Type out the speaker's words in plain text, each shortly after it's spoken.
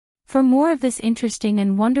For more of this interesting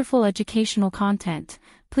and wonderful educational content,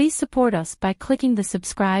 please support us by clicking the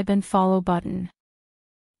subscribe and follow button.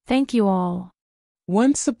 Thank you all.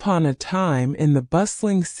 Once upon a time in the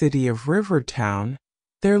bustling city of Rivertown,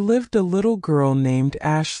 there lived a little girl named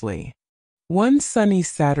Ashley. One sunny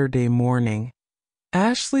Saturday morning,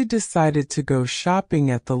 Ashley decided to go shopping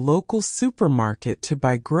at the local supermarket to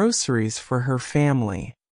buy groceries for her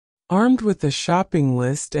family. Armed with a shopping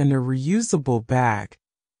list and a reusable bag,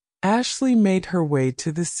 Ashley made her way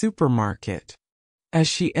to the supermarket. As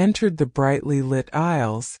she entered the brightly lit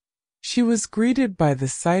aisles, she was greeted by the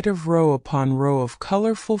sight of row upon row of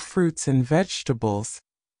colorful fruits and vegetables,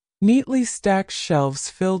 neatly stacked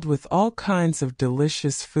shelves filled with all kinds of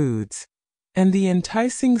delicious foods, and the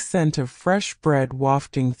enticing scent of fresh bread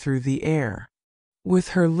wafting through the air. With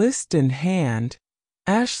her list in hand,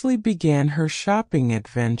 Ashley began her shopping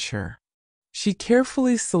adventure. She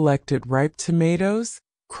carefully selected ripe tomatoes,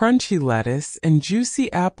 crunchy lettuce, and juicy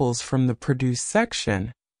apples from the produce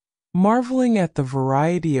section, marveling at the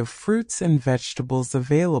variety of fruits and vegetables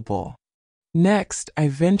available. Next, I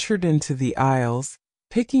ventured into the aisles,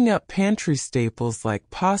 picking up pantry staples like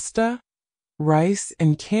pasta, rice,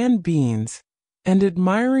 and canned beans, and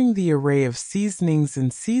admiring the array of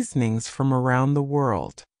seasonings from around the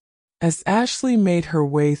world. As Ashley made her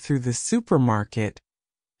way through the supermarket,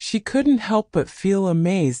 she couldn't help but feel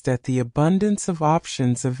amazed at the abundance of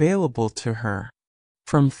options available to her.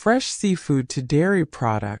 From fresh seafood to dairy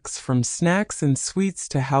products, from snacks and sweets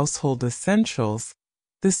to household essentials,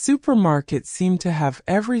 the supermarket seemed to have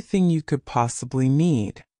everything you could possibly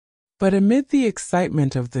need. But amid the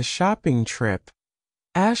excitement of the shopping trip,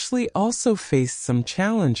 Ashley also faced some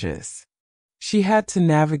challenges. She had to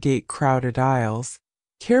navigate crowded aisles,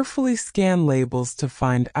 carefully scan labels to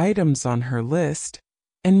find items on her list,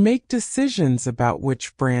 and make decisions about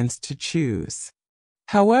which brands to choose.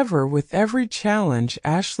 However, with every challenge,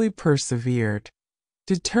 Ashley persevered,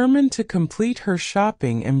 determined to complete her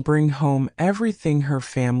shopping and bring home everything her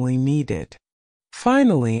family needed.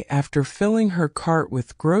 Finally, after filling her cart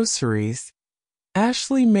with groceries,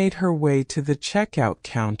 Ashley made her way to the checkout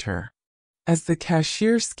counter. As the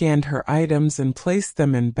cashier scanned her items and placed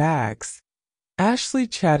them in bags, Ashley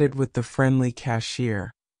chatted with the friendly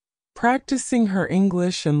cashier, practicing her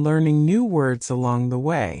English and learning new words along the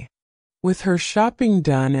way. With her shopping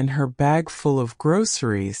done and her bag full of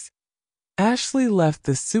groceries, Ashley left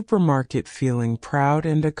the supermarket feeling proud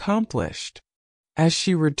and accomplished. As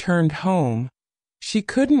she returned home, she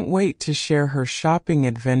couldn't wait to share her shopping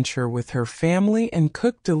adventure with her family and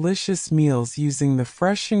cook delicious meals using the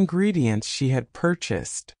fresh ingredients she had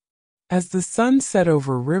purchased. As the sun set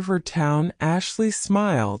over Rivertown, Ashley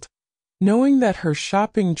smiled, knowing that her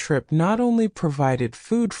shopping trip not only provided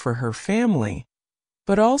food for her family,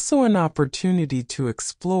 but also an opportunity to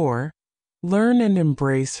explore, learn, and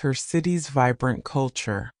embrace her city's vibrant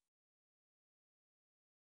culture.